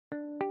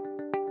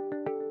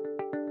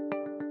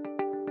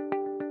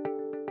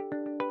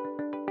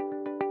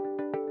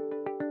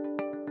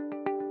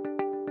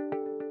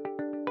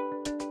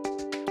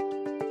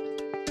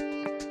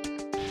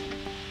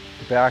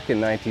Back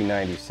in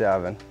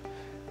 1997,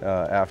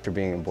 after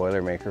being a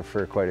Boilermaker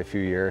for quite a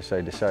few years, I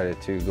decided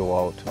to go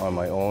out on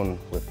my own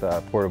with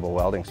a portable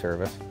welding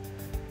service,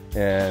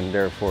 and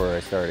therefore I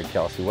started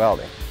Kelsey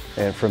Welding.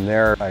 And from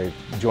there I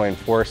joined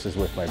forces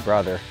with my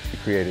brother. We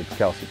created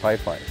Kelsey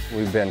Pipelines.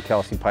 We've been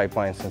Kelsey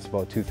Pipelines since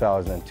about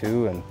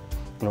 2002, and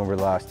over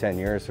the last 10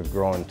 years have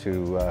grown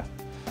to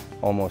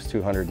almost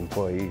 200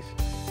 employees.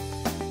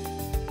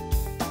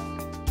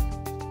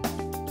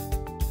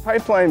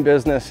 Pipeline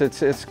business,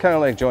 it's kind of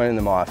like joining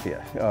the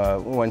mafia.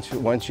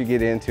 Once you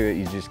get into it,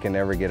 you just can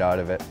never get out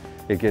of it.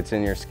 It gets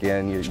in your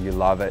skin, you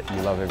love it, you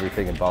love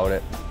everything about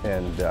it.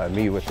 And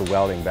me with the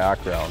welding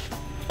background,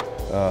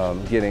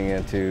 getting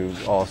into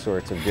all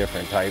sorts of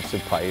different types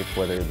of pipe,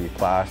 whether it be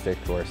plastic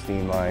or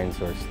steam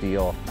lines or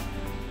steel,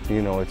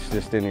 you know, it's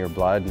just in your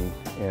blood,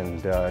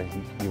 and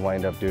you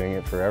wind up doing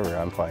it forever,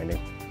 I'm finding.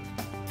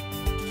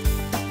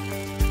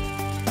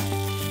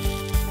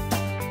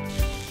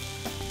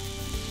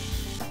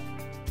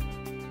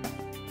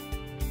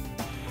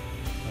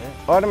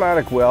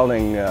 Automatic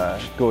welding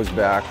goes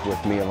back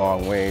with me a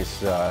long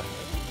ways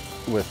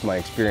with my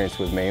experience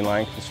with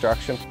mainline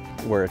construction,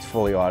 where it's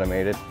fully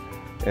automated.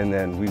 And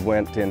then we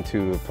went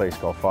into a place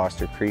called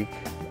Foster Creek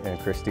and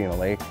Christina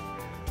Lake,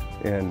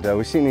 and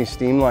we've seen these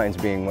steam lines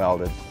being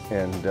welded,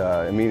 and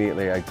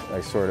immediately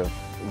I sort of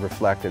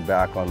reflected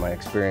back on my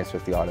experience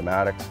with the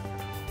automatics.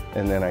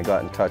 And then I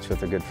got in touch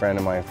with a good friend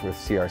of mine with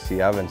CRC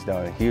Evans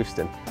down in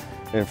Houston.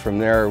 And from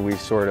there, we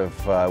sort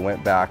of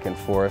went back and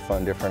forth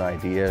on different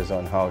ideas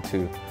on how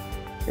to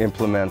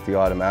implement the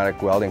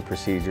automatic welding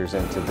procedures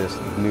into this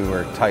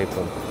newer type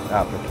of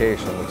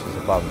application, which is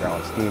above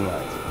ground steam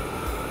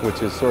lines,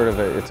 which is sort of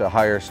it's a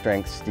higher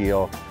strength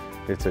steel.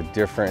 It's a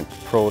different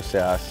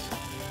process,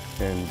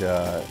 and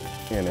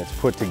it's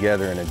put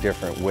together in a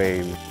different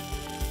way.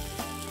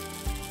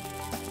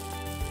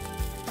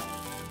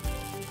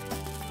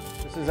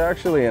 This is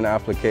actually an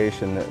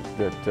application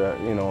that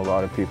you know, a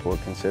lot of people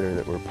would consider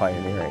that we're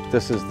pioneering.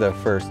 This is the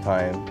first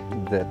time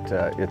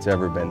that it's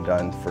ever been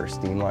done for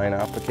steam line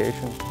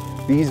application.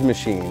 These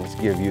machines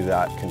give you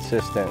that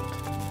consistent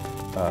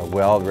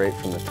weld right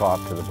from the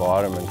top to the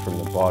bottom and from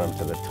the bottom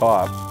to the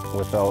top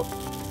without,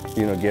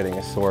 you know, getting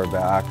a sore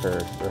back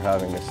or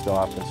having to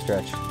stop and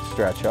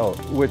stretch out,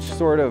 which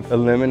sort of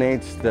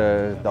eliminates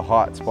the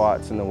hot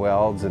spots in the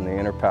welds and the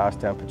inner pass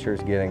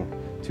temperatures getting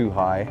too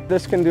high.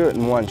 This can do it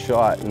in one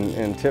shot,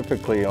 and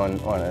typically on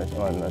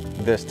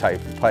this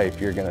type of pipe,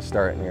 you're going to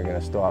start and you're going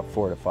to stop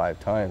 4 to 5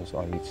 times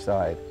on each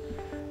side.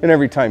 And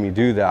every time you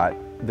do that,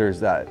 there's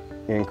that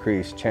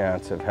increased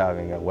chance of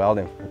having a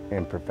welding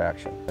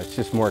imperfection. It's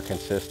just more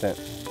consistent.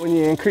 When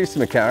you increase the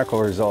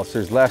mechanical results,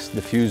 there's less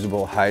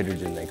diffusible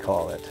hydrogen, they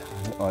call it,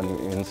 on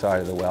the inside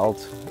of the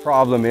welds. The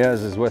problem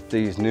is with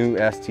these new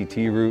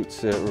STT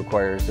routes, it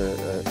requires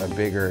a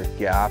bigger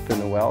gap in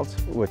the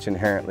welds, which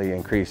inherently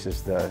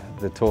increases the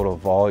total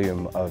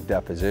volume of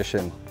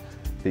deposition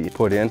that you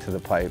put into the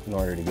pipe in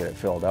order to get it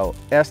filled out.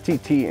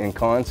 STT in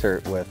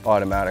concert with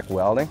automatic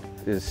welding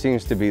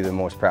seems to be the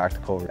most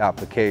practical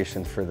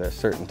application for the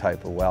certain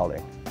type of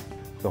welding.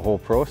 The whole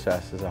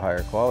process is a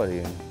higher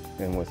quality,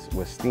 and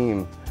with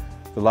steam,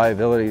 the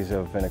liabilities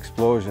of an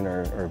explosion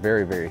are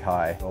very, very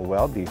high. A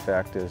weld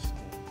defect is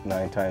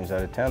 9 times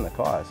out of 10 the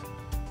cause.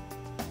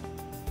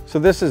 So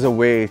this is a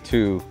way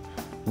to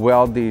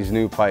weld these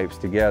new pipes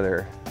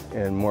together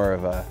in more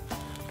of a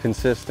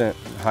consistent,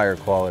 higher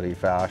quality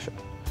fashion.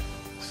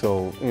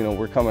 So, you know,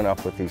 we're coming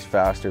up with these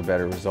faster,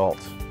 better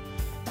results,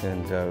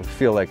 and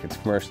feel like it's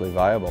commercially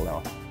viable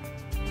now.